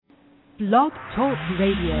Blog Talk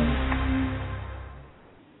Radio.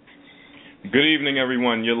 Good evening,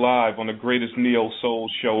 everyone. You're live on the greatest neo-soul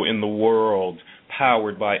show in the world,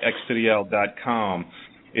 powered by xtodl.com.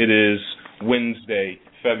 It is Wednesday,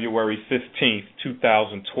 February 15th,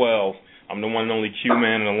 2012. I'm the one and only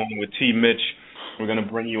Q-Man, and along with T. Mitch, we're going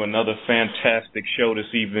to bring you another fantastic show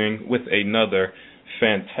this evening with another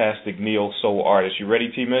fantastic neo-soul artist. You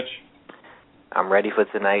ready, T. Mitch? I'm ready for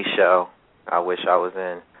tonight's show. I wish I was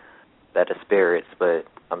in better spirits, but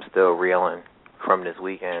I'm still reeling from this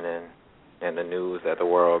weekend and the news that the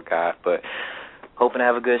world got. But hoping to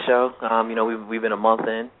have a good show. We've been a month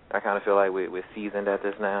in. I kind of feel like we're seasoned at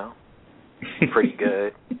this now. Pretty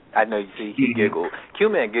good. I know you see he giggled.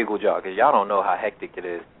 Q-Man giggled, y'all, because y'all don't know how hectic it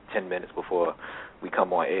is 10 minutes before we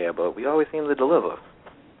come on air, but we always seem to deliver.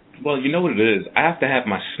 Well, you know what it is? I have to have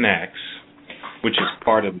my snacks, which is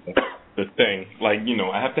part of the thing. Like,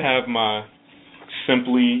 I have to have my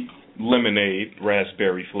Simply lemonade,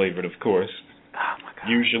 raspberry flavored, of course. Oh my God.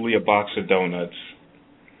 Usually a box of donuts.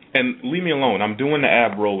 And leave me alone. I'm doing the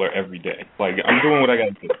ab roller every day. Like, I'm doing what I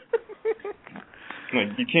got to do.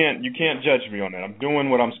 Like, you can't judge me on that. I'm doing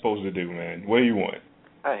what I'm supposed to do, man. What do you want?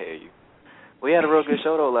 I hear you. We had a real good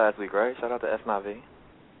show though last week, right? Shout out to S9V.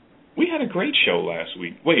 We had a great show last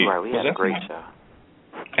week. Wait, right, we had a great show.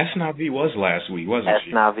 S9V was last week, wasn't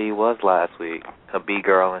she? S9V was last week. Her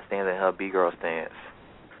B-girl and stands in her B-girl stance.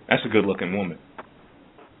 That's a good-looking woman.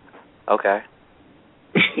 Okay.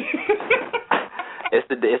 It's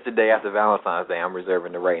the day after Valentine's Day. I'm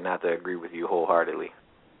reserving the right not to agree with you wholeheartedly.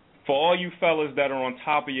 For all you fellas that are on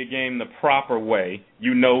top of your game the proper way,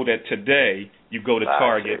 you know that today you go to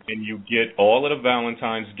Target and you get all of the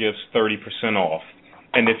Valentine's gifts 30% off.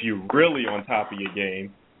 And if you're really on top of your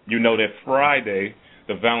game, you know that Friday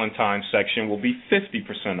the Valentine's section will be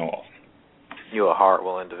 50% off. You're a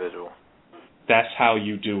horrible individual. That's how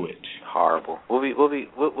you do it. Horrible. What we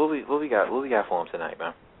got for him tonight,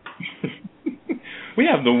 man? We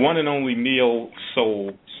have the one and only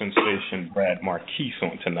neo-soul sensation Bradd Marquis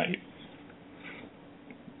on tonight.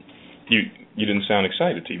 You didn't sound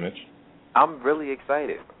excited, T. Mitch. I'm really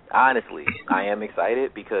excited. Honestly, I am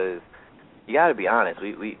excited because you got to be honest.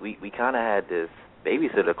 We kind of had this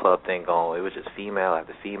babysitter club thing going. It was just female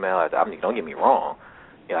after female. I mean, don't get me wrong.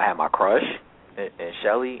 I had my crush and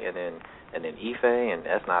Shelly, and then Ife and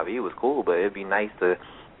S9V was cool, but it'd be nice to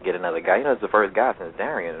get another guy. It's the first guy since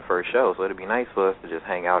Darian in the first show, so it'd be nice for us to just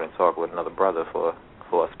hang out and talk with another brother for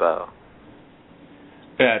a spell.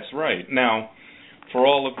 That's right. Now, for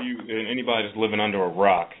all of you, anybody that's living under a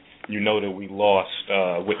rock, you know that we lost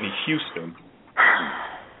Whitney Houston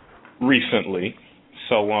recently.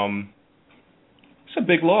 So, it's a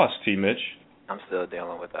big loss, T. Mitch. I'm still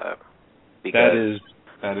dealing with that. Because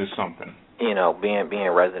that is something. Being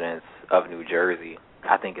residents of New Jersey,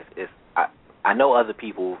 I think I know other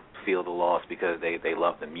people feel the loss because they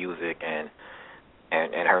love the music and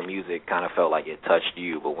her music kind of felt like it touched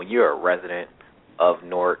you. But when you're a resident of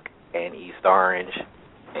Newark and East Orange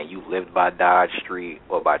and you lived by Dodge Street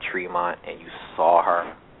or by Tremont and you saw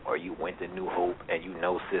her, or you went to New Hope and you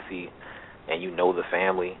know Sissy and you know the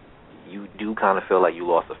family, you do kind of feel like you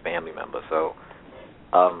lost a family member. So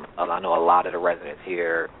I know a lot of the residents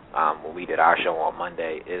here, when we did our show on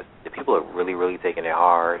Monday, is the people are really, really taking it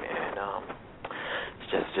hard, and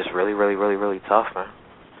it's just really, really, really, really tough, man.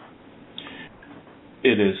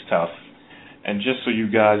 It is tough. And just so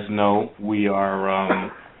you guys know, we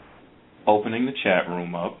are opening the chat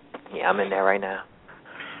room up. Yeah, I'm in there right now.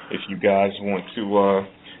 If you guys want to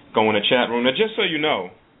go in the chat room. Now, just so you know,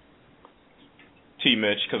 T.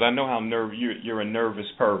 Mitch, because I know how you're a nervous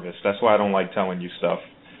pervis. That's why I don't like telling you stuff.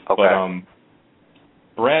 Okay.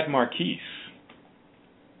 But Bradd Marquis,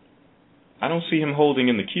 I don't see him holding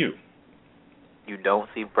in the queue. You don't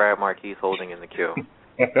see Bradd Marquis holding in the queue?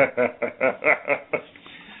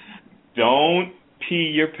 Don't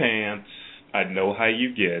pee your pants. I know how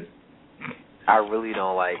you get. I really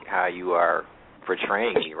don't like how you are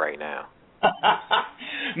portraying me right now.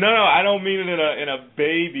 No, I don't mean it in a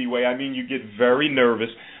baby way. I mean you get very nervous.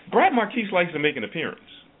 Bradd Marquis likes to make an appearance.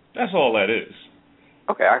 That's all that is.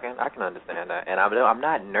 Okay, I can understand that, and I'm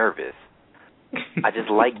not nervous. I just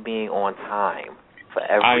like being on time for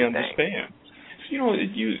everything. I understand.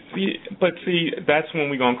 But see, that's when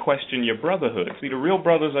we're gonna question your brotherhood. See, the real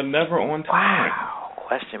brothers are never on time. Wow.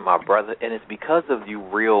 Question my brother, and it's because of you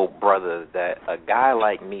real brothers that a guy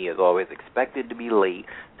like me is always expected to be late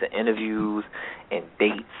to interviews and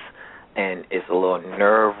dates, and it's a little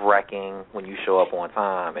nerve-wracking when you show up on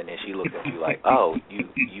time, and then she looks at you like, oh,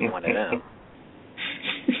 you one of them.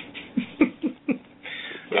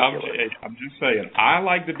 ridiculous. I'm just saying. I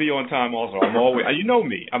like to be on time. Also, I'm always. You know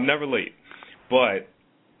me. I'm never late. But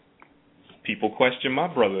people question my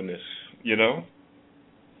brotherness. You know.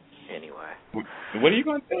 Anyway. What are you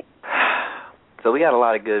gonna do? So we got a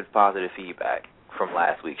lot of good positive feedback from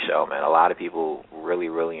last week's show, man. A lot of people really,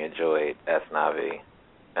 really enjoyed S-Navi,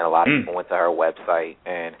 and a lot of people went to her website,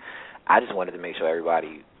 and I just wanted to make sure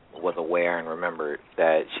everybody was aware and remembered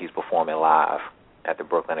that she's performing live at the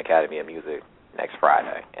Brooklyn Academy of Music next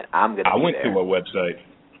Friday, and I'm going to be there. I went to her website.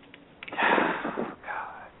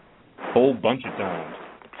 God. Whole bunch of times.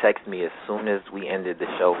 Text me as soon as we ended the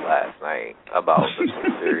show last night about the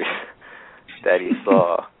series that he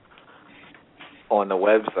saw on the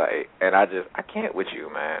website, and I can't with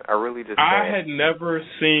you, man. I really just can't. I had never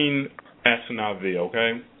seen S-Navi,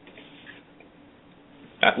 okay?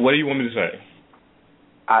 What do you want me to say?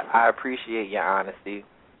 I appreciate your honesty.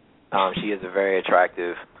 She is a very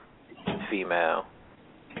attractive female.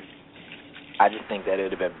 I just think that it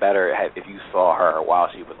would have been better if you saw her while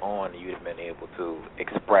she was on, and you'd have been able to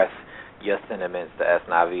express your sentiments to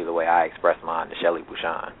S-Navi the way I expressed mine to Shelly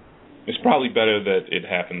Bouchon. It's probably better that it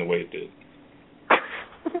happened the way it did.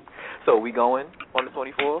 So we going on the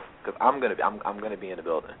 24th? Because I'm gonna be in the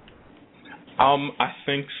building. I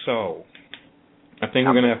think so. I think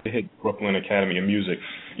we're gonna have to hit Brooklyn Academy of Music.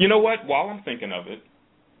 You know what? While I'm thinking of it,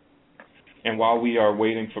 and while we are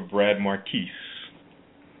waiting for Bradd Marquis,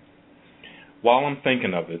 while I'm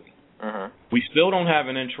thinking of it, we still don't have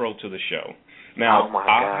an intro to the show. Now, oh my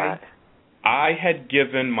God. I had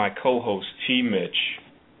given my co-host T. Mitch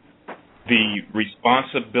the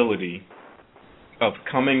responsibility of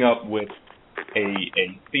coming up with a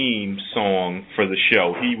theme song for the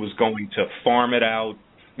show. He was going to farm it out.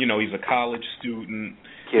 You know, he's a college student.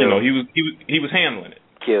 Q. You know, he was handling it.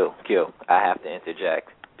 Q, I have to interject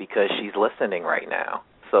because she's listening right now.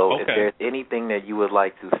 So if there's anything that you would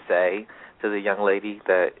like to say to the young lady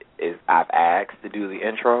that I've asked to do the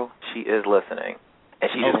intro, she is listening.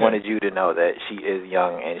 And she just wanted you to know that she is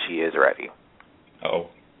young and she is ready. Oh,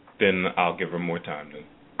 then I'll give her more time then.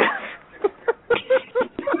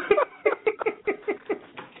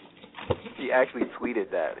 She actually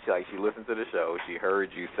tweeted that. She listened to the show, she heard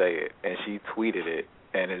you say it, and she tweeted it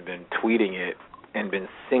and has been tweeting it and been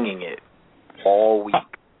singing it all week.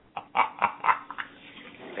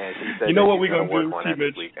 And she said, you know what we're going to do,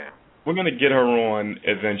 T-Mitch? We're going to get her on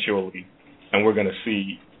eventually, and we're going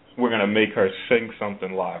to make her sing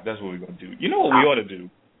something live. That's what we're going to do. You know what we ought to do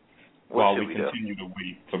while we continue to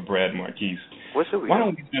wait for Bradd Marquis? What should we do?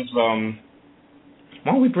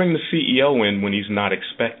 Why don't we bring the CEO in when he's not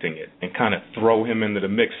expecting it and kind of throw him into the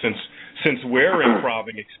mix since we're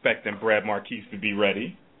improving expecting Bradd Marquis to be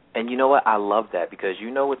ready. And you know what? I love that because you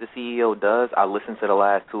know what the CEO does? I listened to the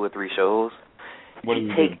last 2 or 3 shows. What does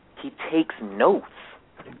he do? He takes notes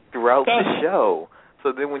throughout the show.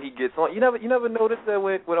 So then when he gets on, you never noticed that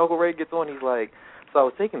when Uncle Ray gets on, he's like, so I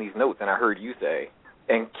was taking these notes and I heard you say,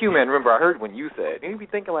 and Q-Man, remember I heard when you said, and he'd be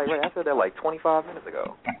thinking like, Ray, I said that like 25 minutes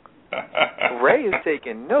ago. Ray is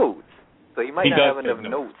taking notes, so he might not have enough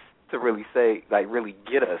notes to really say, like really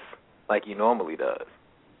get us like he normally does.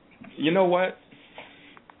 You know what?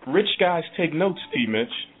 Rich guys take notes, T. Mitch.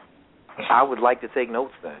 I would like to take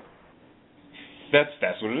notes then.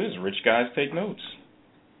 That's what it is. Rich guys take notes.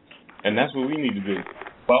 And that's what we need to do.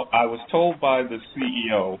 Well, I was told by the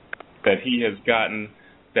CEO that he has gotten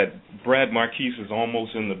that Bradd Marquis is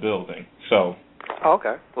almost in the building. So. Oh,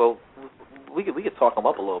 okay. Well, we could talk him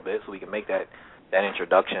up a little bit so we can make that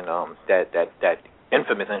introduction, that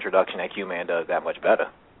infamous introduction that Q-Man does that much better.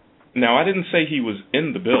 Now, I didn't say he was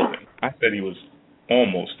in the building. I said he was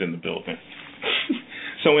almost in the building.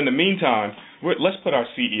 So in the meantime, let's put our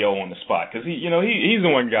CEO on the spot because he's the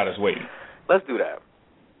one who got us waiting. Let's do that.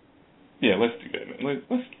 Yeah, let's do that, man.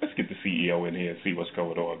 Let's get the CEO in here and see what's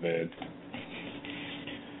going on, man.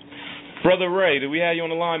 Brother Ray, do we have you on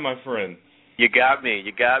the line, my friend? You got me.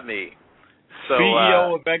 So,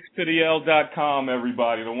 CEO of XToTheL.com,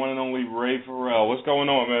 everybody, the one and only Ray Farrell. What's going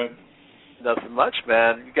on, man? Nothing much,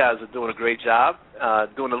 man. You guys are doing a great job.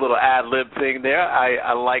 Doing a little ad-lib thing there.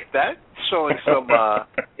 I like that. Showing some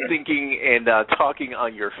thinking and talking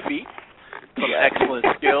on your feet. Some excellent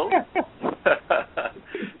skills.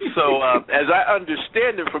 So, as I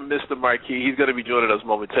understand it from Mr. Marquis, he's going to be joining us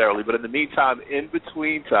momentarily. But in the meantime, in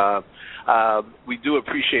between time, we do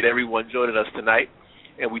appreciate everyone joining us tonight.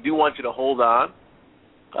 And we do want you to hold on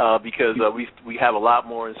because we have a lot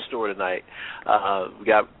more in store tonight. We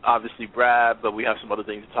got, obviously, Bradd, but we have some other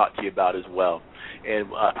things to talk to you about as well.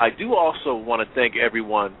 And I do also want to thank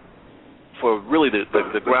everyone for really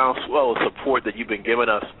the groundswell of support that you've been giving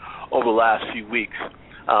us over the last few weeks.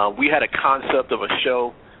 We had a concept of a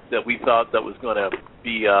show that we thought that was going to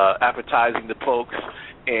be appetizing to folks,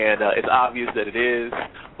 and it's obvious that it is.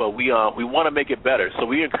 But we want to make it better. So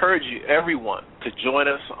we encourage everyone to join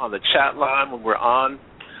us on the chat line when we're on.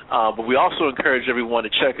 But we also encourage everyone to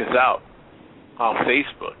check us out on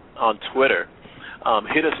Facebook, on Twitter.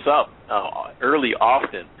 Hit us up early,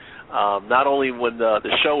 often. Not only when the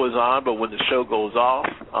show is on, but when the show goes off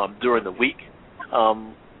during the week.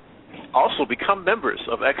 Also, become members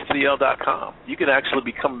of xtl.com. You can actually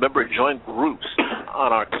become a member and join groups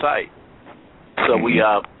on our site. So we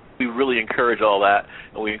really encourage all that,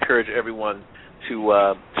 and we encourage everyone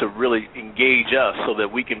to really engage us so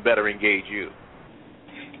that we can better engage you.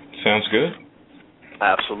 Sounds good.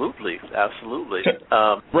 Absolutely.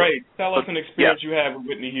 Ray, tell us an experience you had with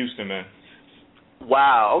Whitney Houston, man.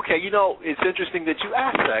 Wow. Okay. It's interesting that you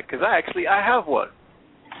asked that because I have one.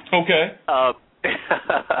 Okay.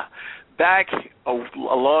 Back a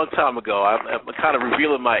long time ago, I'm kind of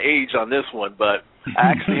revealing my age on this one, but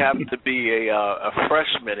I actually happened to be a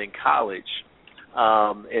freshman in college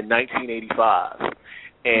in 1985,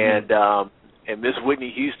 and Miss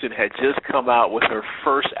Whitney Houston had just come out with her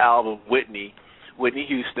first album, Whitney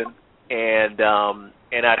Houston, and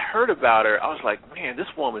I'd heard about her. I was like, man, this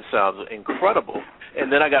woman sounds incredible.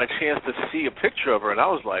 And then I got a chance to see a picture of her, and I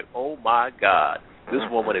was like, oh my God, this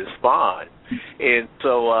woman is fine. And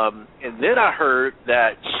so, and then I heard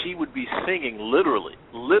that she would be singing literally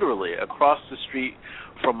across the street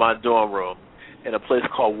from my dorm room in a place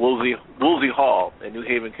called Woolsey Hall in New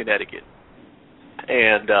Haven, Connecticut.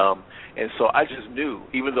 And so I just knew,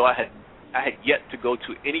 even though I had yet to go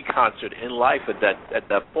to any concert in life at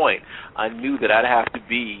that point, I knew that I'd have to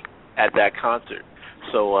be at that concert.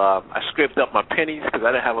 So I scraped up my pennies because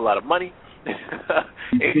I didn't have a lot of money,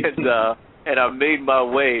 and I made my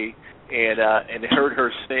way and heard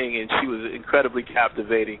her sing, and she was incredibly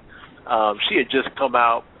captivating. She had just come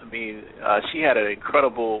out. I mean, she had an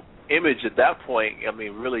incredible image at that point. I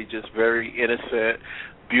mean, really just very innocent,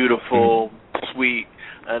 beautiful, sweet.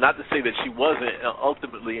 Not to say that she wasn't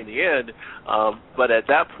ultimately in the end, but at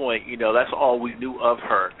that point, that's all we knew of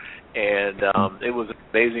her. And it was an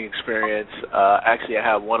amazing experience. Actually, I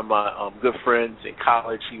had one of my good friends in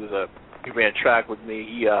college. He ran track with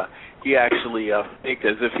me. He actually faked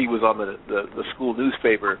as if he was on the school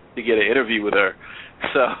newspaper to get an interview with her.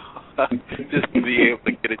 So just to be able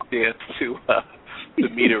to get a chance to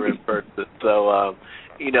meet her in person. So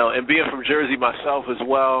and being from Jersey myself as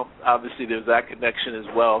well, obviously there's that connection as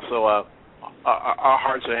well. So our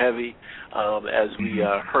hearts are heavy as we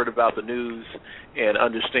heard about the news and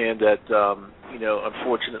understand that,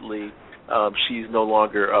 unfortunately, she's no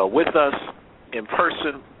longer with us in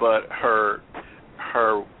person, but her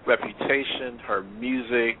reputation, her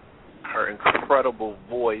music, her incredible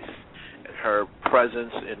voice, and her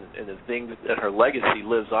presence and the things that her legacy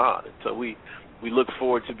lives on. And so we look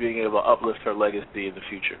forward to being able to uplift her legacy in the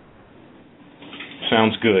future.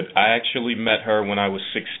 Sounds good. I actually met her when I was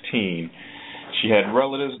 16. She had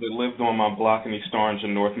relatives that lived on my block in East Orange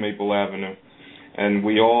and North Maple Avenue, and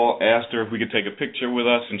we all asked her if we could take a picture with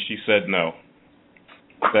us, and she said no.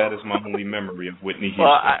 That is my only memory of Whitney Houston.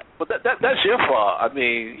 Well, that's your fault. I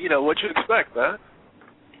mean, what you expect, man?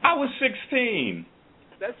 I was 16.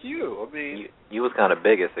 That's you. I mean, you was kind of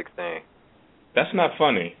big at 16. That's not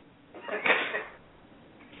funny.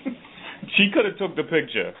 She could have took the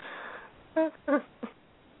picture.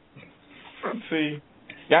 See,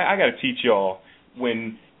 I got to teach y'all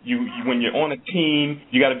when you're on a team,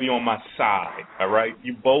 you got to be on my side. All right,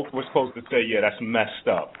 you both were supposed to say, yeah, that's messed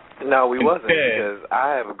up. No, we wasn't, because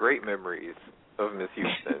I have great memories of Miss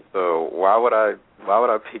Houston. So why would I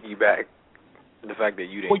piggyback the fact that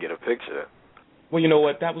you didn't get a picture? Well, you know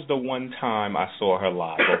what? That was the one time I saw her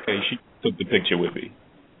live. Okay, she took the picture with me.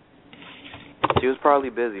 She was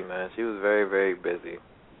probably busy, man. She was very, very busy.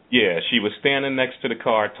 Yeah, she was standing next to the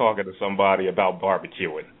car talking to somebody about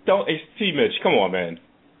barbecuing. T. Mitch, come on, man.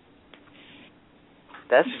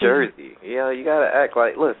 That's Jersey. You gotta act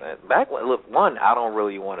like. Listen, I don't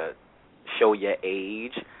really want to show your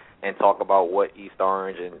age and talk about what East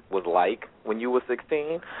Orange was like when you were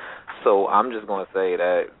 16. So I'm just gonna say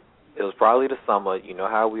that it was probably the summer. You know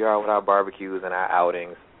how we are with our barbecues and our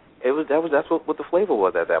outings. That's what the flavor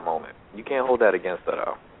was at that moment. You can't hold that against her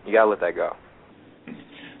though. You gotta let that go.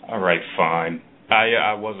 All right, fine.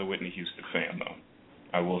 I was a Whitney Houston fan though.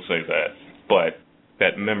 I will say that, but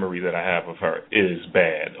that memory that I have of her is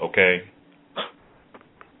bad. Okay.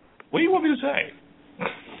 What do you want me to say?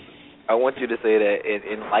 I want you to say that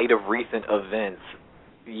in light of recent events,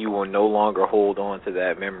 you will no longer hold on to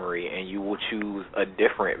that memory, and you will choose a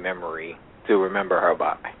different memory to remember her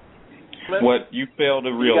by. What you fail to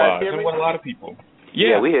realize, and what a lot of people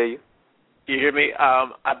Yeah, we hear you. You hear me?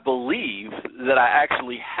 I believe that I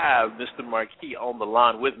actually have Mr. Marquis on the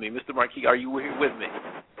line with me. Mr. Marquis, are you here with me?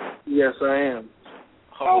 Yes, I am.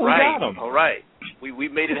 All right. We got him. All right. We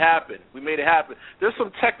made it happen. There's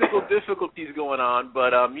some technical difficulties going on,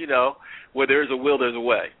 but where there's a will, there's a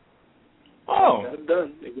way. Oh. Got it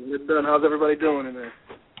done. It's done. How's everybody doing in there?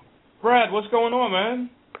 Brad, what's going on, man?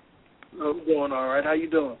 I'm doing all right. How you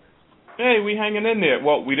doing? Hey, we hanging in there.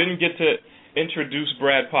 Well, we didn't get to introduce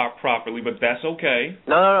Brad properly, but that's okay.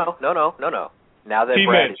 No. Now that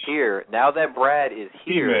Brad is here,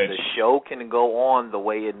 T-Mitch. the show can go on the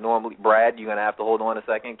way it normally. Brad, you're gonna have to hold on a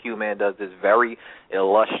second. Q-Man does this very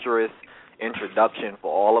illustrious introduction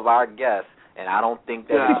for all of our guests, and I don't think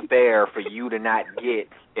that it's fair for you to not get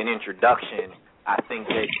an introduction. I think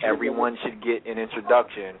that everyone should get an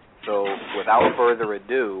introduction. So, without further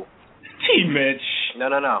ado, T-Mitch. No. I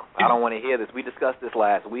don't want to hear this. We discussed this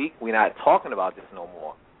last week. We're not talking about this no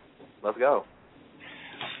more. Let's go.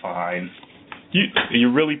 Fine.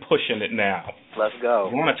 You're really pushing it now. Let's go.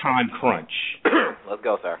 We're on a time crunch. Let's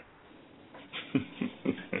go, sir.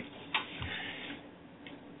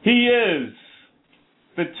 He is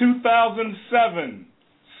the 2007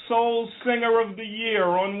 Soul Singer of the Year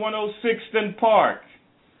on 106th and Park.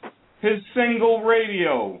 His single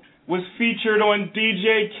Radio was featured on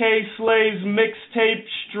DJ K-Slay's mixtape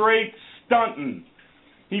Straight Stuntin'.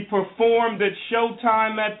 He performed at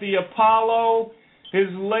Showtime at the Apollo. His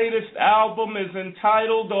latest album is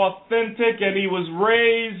entitled Authentic, and he was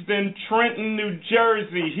raised in Trenton, New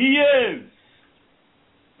Jersey. He is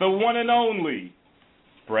the one and only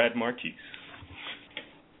Bradd Marquis.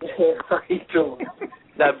 How you doing?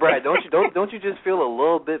 Now, Brad, don't you just feel a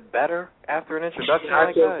little bit better after an introduction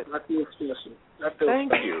like that? I feel special.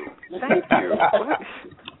 Thank you.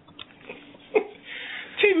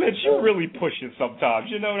 T-Mitch, you really push it sometimes.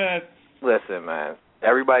 You know that? Listen, man.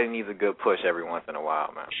 Everybody needs a good push every once in a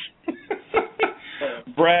while, man.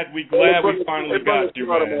 Brad, we glad we finally got you,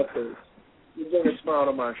 man. You brought a smile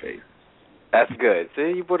on my face. That's good.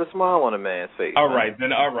 See, you put a smile on a man's face. All right,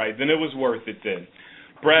 then it was worth it then.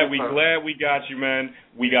 Brad, we glad we got you, man.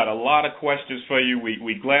 We got a lot of questions for you.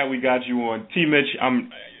 We glad we got you on.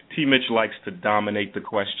 T-Mitch likes to dominate the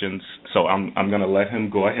questions, so I'm going to let him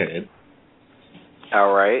go ahead.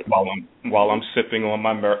 All right. While I'm sipping on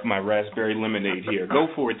my raspberry lemonade here. Go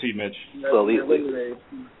for it, T-Mitch. So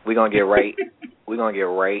we're gonna get right. We're gonna get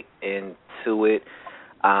right into it.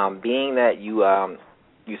 Being that you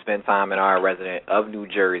spent time in our resident of New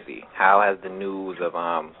Jersey, how has the news of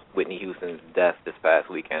Whitney Houston's death this past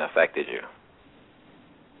weekend affected you?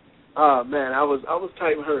 Man, I was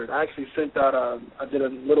tight and hurt. I actually sent out I did a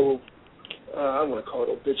little I don't want to call it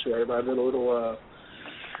obituary, but I did a little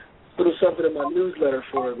something in my newsletter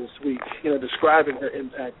for her this week, describing her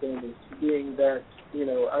impact on me, being that,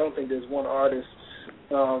 I don't think there's one artist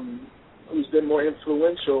who's been more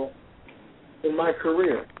influential in my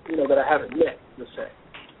career, that I haven't met, let's say.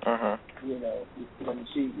 Uh-huh.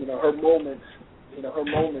 She, her moments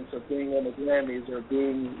of being on the Grammys or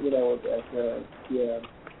being, at the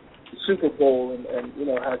Super Bowl and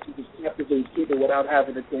how she just captivates people without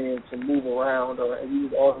having to dance and move around or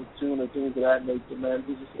use auto-tune or things of that nature, man.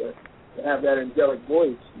 She just to have that angelic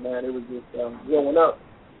voice, man. It was just growing up,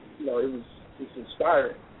 it was just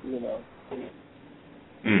inspiring,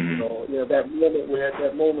 Mm-hmm. that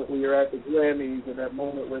moment where you're at the Grammys and that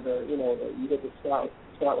moment where you get the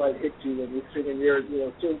spotlight hits you and you're singing your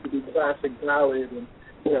soon to be classic ballad, and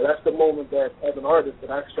that's the moment that as an artist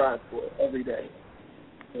that I strive for every day.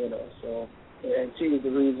 So, and she was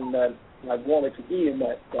the reason that I wanted to be in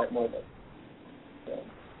that moment. So,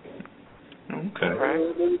 okay.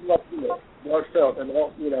 It was heartfelt, and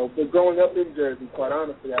but growing up in Jersey, quite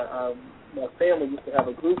honestly, my family used to have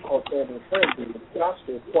a group called Family and Friends, a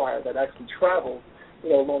gospel choir that actually traveled,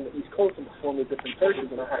 along the East Coast and performed at different churches,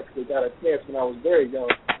 and I actually got a chance when I was very young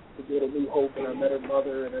to get a New Hope, and I met her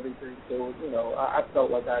mother and everything. So, I felt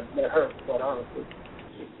like I met her, quite honestly.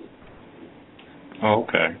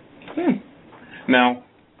 Okay. Now,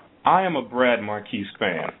 I am a Bradd Marquis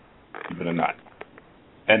fan, believe it or not,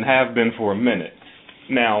 and have been for a minute.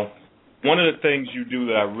 Now, one of the things you do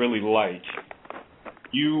that I really like,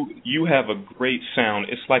 you have a great sound.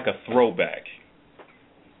 It's like a throwback,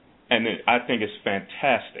 and I think it's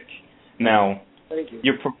fantastic. Now, thank you.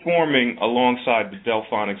 You're performing alongside the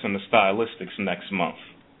Delphonics and the Stylistics next month.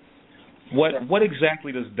 What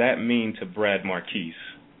exactly does that mean to Bradd Marquis?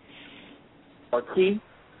 Marquis,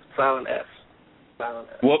 silent S. Silent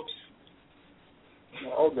S. Whoops.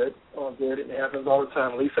 No, all good. It happens all the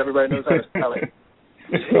time. At least everybody knows how to spell it.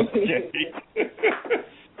 Okay.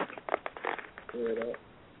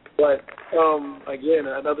 But again,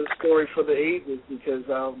 another story for the ages because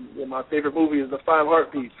my favorite movie is The Five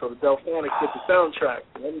Heartbeats. So the Delphonics did the soundtrack.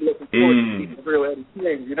 And I'm looking forward to seeing the real Eddie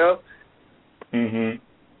King, you know?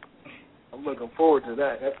 I'm looking forward to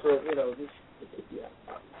that. That's what,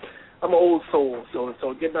 I'm an old soul,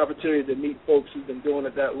 so getting an opportunity to meet folks who've been doing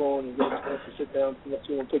it that long and getting a chance to sit down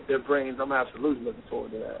and pick their brains, I'm absolutely looking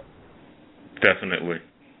forward to that. Definitely.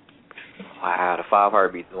 Wow, The Five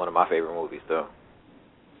Heartbeats is one of my favorite movies, though.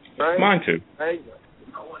 Right? Mine too. I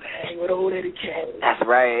want to hang with old Eddie King. That's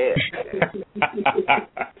right.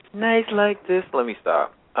 Nights like this. Let me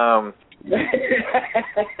stop.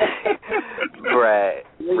 Bradd,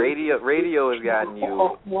 radio has gotten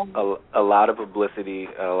you a lot of publicity,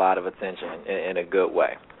 a lot of attention in a good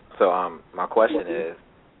way. So my question is,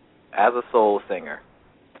 as a soul singer,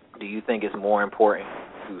 do you think it's more important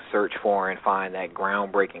to search for and find that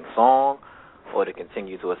groundbreaking song, or to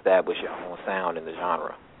continue to establish your own sound in the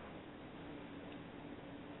genre?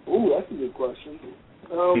 Ooh, that's a good question.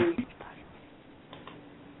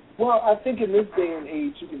 Well, I think in this day and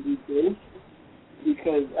age you can do both,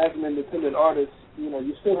 because as an independent artist,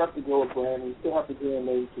 you still have to grow a brand, and you still have to do a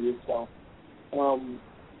name for yourself.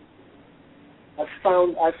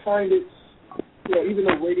 I find it, even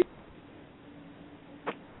though radio.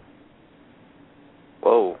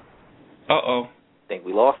 Whoa. Uh-oh. I think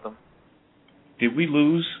we lost him. Did we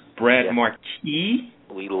lose Bradd Marquis?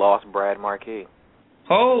 We lost Bradd Marquis.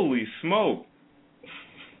 Holy smoke.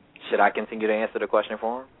 Should I continue to answer the question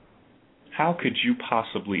for him? How could you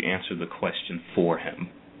possibly answer the question for him?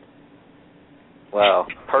 Well,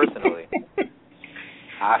 personally,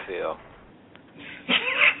 I feel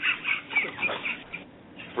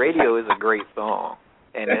radio is a great song,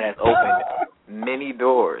 and it has opened many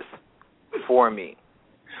doors for me.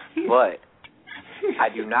 But I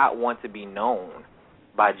do not want to be known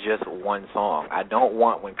by just one song. I don't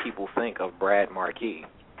want, when people think of Bradd Marquis,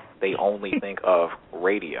 they only think of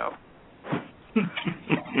radio.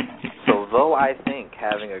 So though I think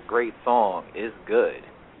having a great song is good,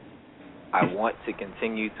 I want to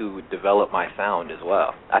continue to develop my sound as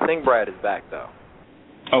well. I think Bradd is back, though.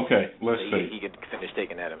 Okay, let's see. He can finish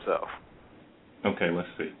taking that himself. Okay, let's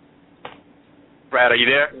see. Bradd, are you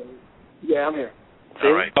there? Yeah, I'm here.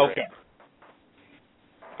 All right.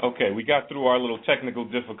 Okay, we got through our little technical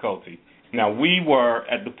difficulty. Now, we were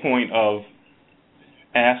at the point of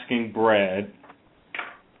asking Bradd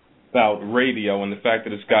about radio and the fact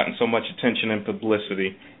that it's gotten so much attention and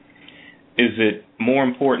publicity. Is it more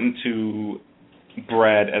important to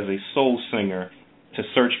Bradd as a soul singer to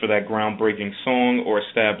search for that groundbreaking song or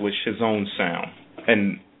establish his own sound?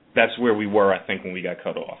 And that's where we were, I think, when we got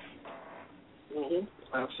cut off.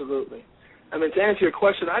 Absolutely. I mean, to answer your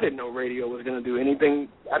question, I didn't know radio was going to do anything.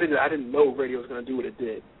 I didn't know radio was going to do what it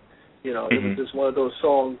did. It was just one of those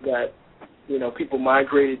songs that, people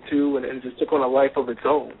migrated to, and it just took on a life of its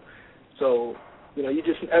own. So, you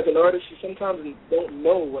just, as an artist, you sometimes don't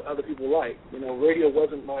know what other people like. Radio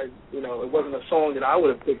wasn't it wasn't a song that I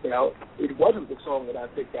would have picked out. It wasn't the song that I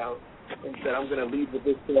picked out and said, I'm going to lead with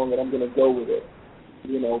this song and I'm going to go with it.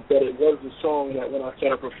 But it was the song that when I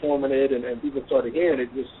started performing it and people started hearing it,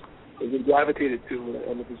 it just gravitated to,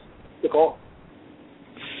 and it just took off.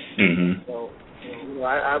 So,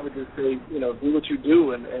 I would just say, do what you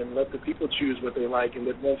do and let the people choose what they like, and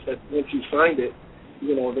then once you find it,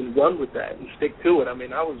 then run with that and stick to it. I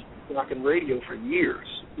mean, I was rocking radio for years.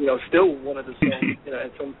 Still one of the songs,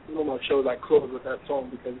 and some of my shows I close with that song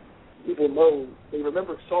because people know, they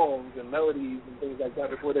remember songs and melodies and things like that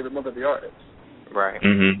before they remember the artist. Right.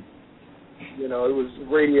 It was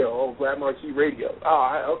radio, Bradd Marquis radio.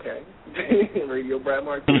 Okay. Radio Bradd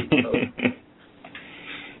Marquis.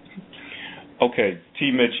 Okay,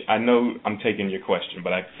 T. Mitch, I know I'm taking your question,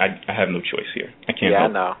 but I have no choice here. I can't help. Yeah, I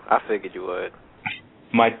know. I figured you would.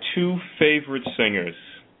 My two favorite singers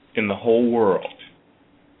in the whole world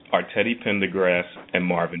are Teddy Pendergrass and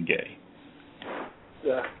Marvin Gaye.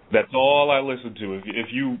 Yeah. That's all I listen to.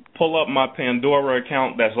 If you pull up my Pandora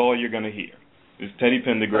account, that's all you're going to hear. Is Teddy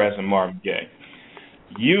Pendergrass and Marvin Gaye.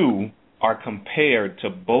 You are compared to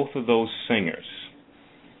both of those singers.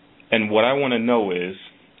 And what I want to know is,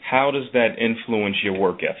 how does that influence your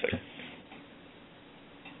work ethic?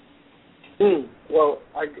 Well,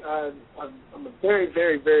 I'm a very,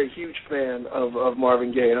 very, very huge fan of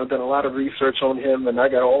Marvin Gaye, and I've done a lot of research on him, and I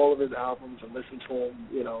got all of his albums and listen to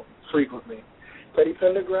him, frequently. Teddy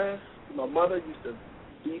Pendergrass, my mother used to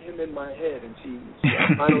beat him in my head, and she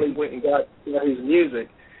finally went and got his music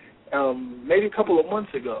maybe a couple of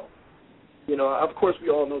months ago. Of course, we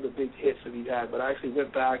all know the big hits that he had, but I actually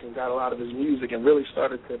went back and got a lot of his music and really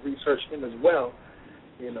started to research him as well.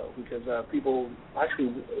 because people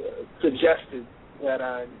actually suggested that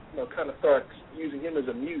I, kind of start using him as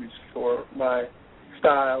a muse for my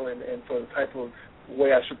style and for the type of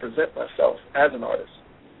way I should present myself as an artist.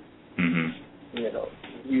 Mm-hmm.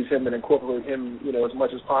 Use him and incorporate him, as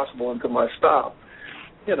much as possible into my style.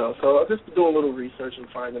 So I've just been doing a little research and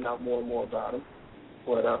finding out more and more about him.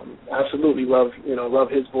 But absolutely love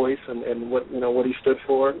his voice and what he stood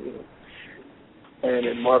for,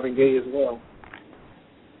 and Marvin Gaye as well.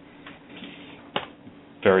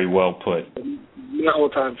 Very well put. My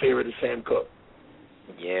all-time favorite is Sam Cooke.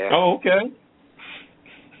 Yeah. Oh, okay.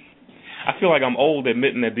 I feel like I'm old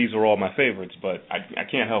admitting that these are all my favorites, but I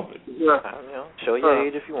can't help it. Yeah. Show your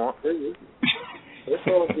age if you want. It's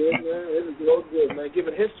all good, man. It's all good, man.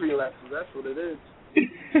 Giving history lessons, that's what it is.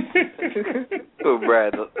 So,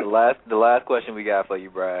 Brad, the last question we got for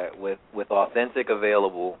you, Brad, with Authentic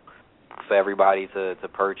available for everybody to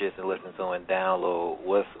purchase and listen to and download,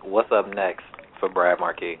 what's up next for Bradd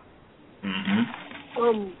Marquis?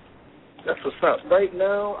 Mm-hmm. That's what's up. Right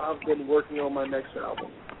now, I've been working on my next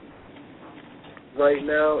album. Right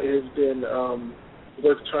now, it has been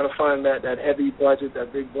trying to find that heavy budget,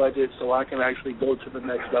 that big budget, so I can actually go to the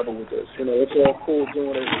next level with this. It's all cool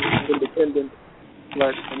doing it independent,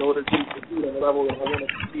 but in order to compete on the level that I want to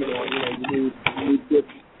compete on, you need good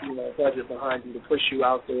budget behind you to push you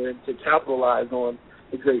out there and to capitalize on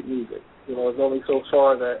the great music. It's only so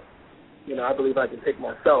far that I believe I can take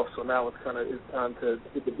myself. So now it's time to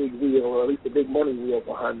get the big wheel, or at least the big money wheel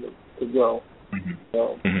behind me to go. Mm-hmm.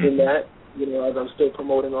 So mm-hmm. in that, as I'm still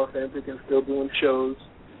promoting Authentic and still doing shows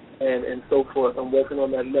and so forth, I'm working on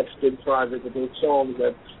that next big project with those songs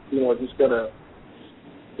that's just gonna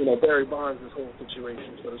Barry Bonds this whole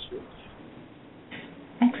situation, so to speak.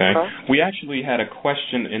 Okay. We actually had a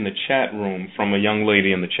question in the chat room from a young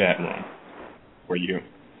lady in the chat room for you.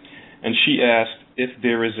 And she asked if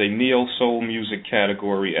there is a neo-soul music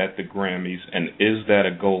category at the Grammys, and is that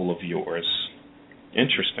a goal of yours?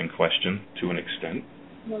 Interesting question, to an extent.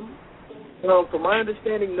 From my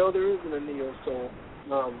understanding, no, there isn't a neo-soul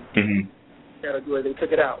category. They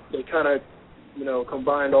took it out. They kind of,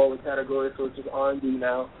 combined all the categories, so it's just R&B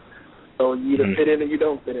now. So you either fit in or you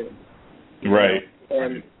don't fit in. Right.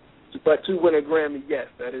 But to win a Grammy, yes,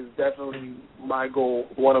 that is definitely my goal,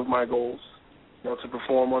 one of my goals. To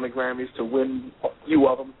perform on the Grammys, to win a few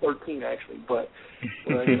of them, 13 actually, but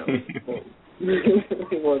one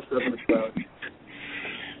step in the crowd.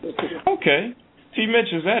 Okay. T.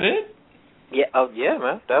 Mitch, is that it? Yeah. Oh, yeah,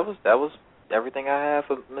 man. That was everything I have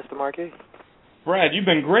for Mr. Marquis. Brad, you've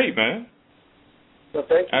been great, man. Well,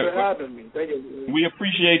 thank you for having me. Thank you. We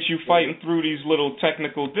appreciate you fighting through these little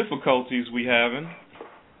technical difficulties we having.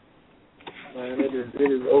 Man, it is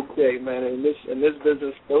okay, man. In this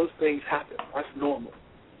business, those things happen. That's normal.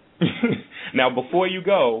 Now, before you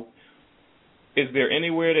go, is there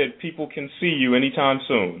anywhere that people can see you anytime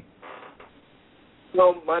soon?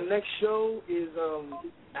 Well, my next show is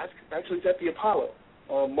actually it's at the Apollo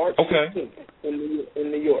on March 16th in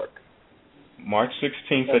New York. March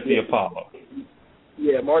 16th at the Apollo.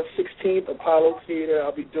 Yeah, March 16th, Apollo Theater.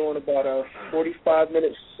 I'll be doing about a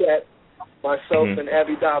 45-minute set. Myself and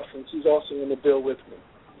Abby Dobson, she's also in the bill with me.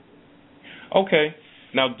 Okay.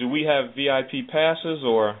 Now, do we have VIP passes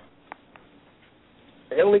or?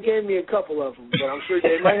 They only gave me a couple of them, but I'm sure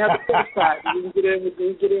they might have the press passes. You can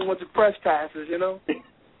get in with the press passes,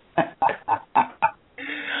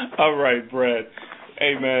 All right, Brad.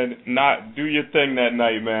 Hey, man, do your thing that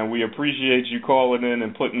night, man. We appreciate you calling in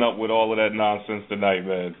and putting up with all of that nonsense tonight,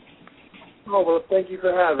 man. Oh, well, thank you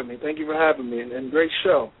for having me. And great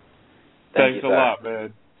show. Thanks a lot,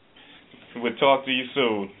 man. We'll talk to you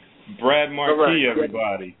soon. Bradd Marquis,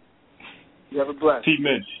 everybody. You have a blessed. T.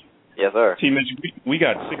 Mitch. Yes, sir. T. Mitch, we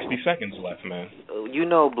got 60 seconds left, man.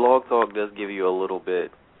 Blog Talk does give you a little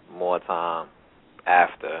bit more time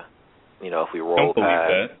after, if we roll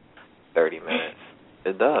past 30 minutes.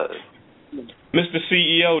 It does. Mr.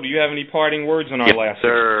 CEO, do you have any parting words in our last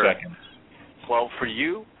 60 seconds? Well, for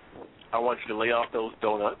you, I want you to lay off those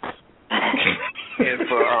donuts. And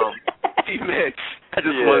for T. Mitch, I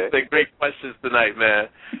just want to say great questions tonight, man.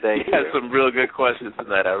 Thank you. You had some real good questions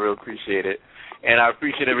tonight. I really appreciate it. And I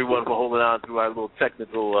appreciate everyone for holding on through our little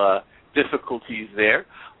technical difficulties there.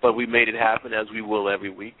 But we made it happen, as we will every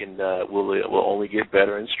week, and we'll only get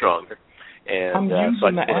better and stronger. And I'm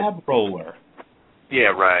using the ab roller.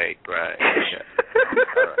 Yeah, right. Yeah. All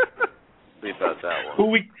right. See about that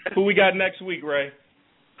one. Who we got next week, Ray?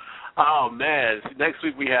 Oh, man. Next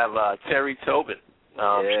week we have Terry Tobin.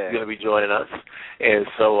 She's going to be joining us. And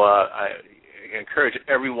so I encourage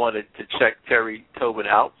everyone to check Terry Tobin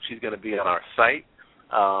out. She's going to be on our site.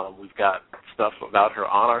 We've got stuff about her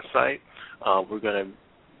on our site. We're going to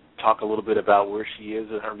talk a little bit about where she is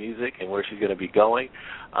in her music and where she's going to be going.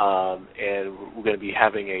 And we're going to be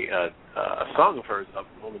having a song of hers up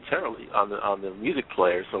momentarily on the music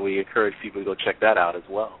player, so we encourage people to go check that out as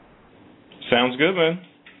well. Sounds good, man.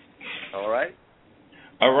 All right.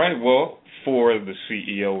 All right, well, for the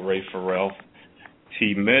CEO, Ray Farrell,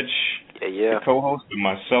 T. Mitch, the co-host, and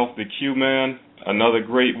myself, the Q-Man, another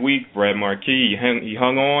great week. Bradd Marquis, he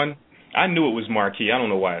hung on. I knew it was Marquis. I don't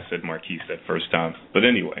know why I said Marquis that first time. But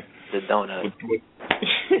anyway. The donut.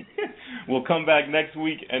 We'll come back next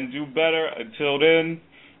week and do better. Until then,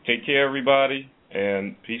 take care, everybody,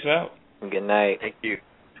 and peace out. Good night. Thank you.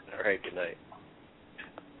 All right, good night.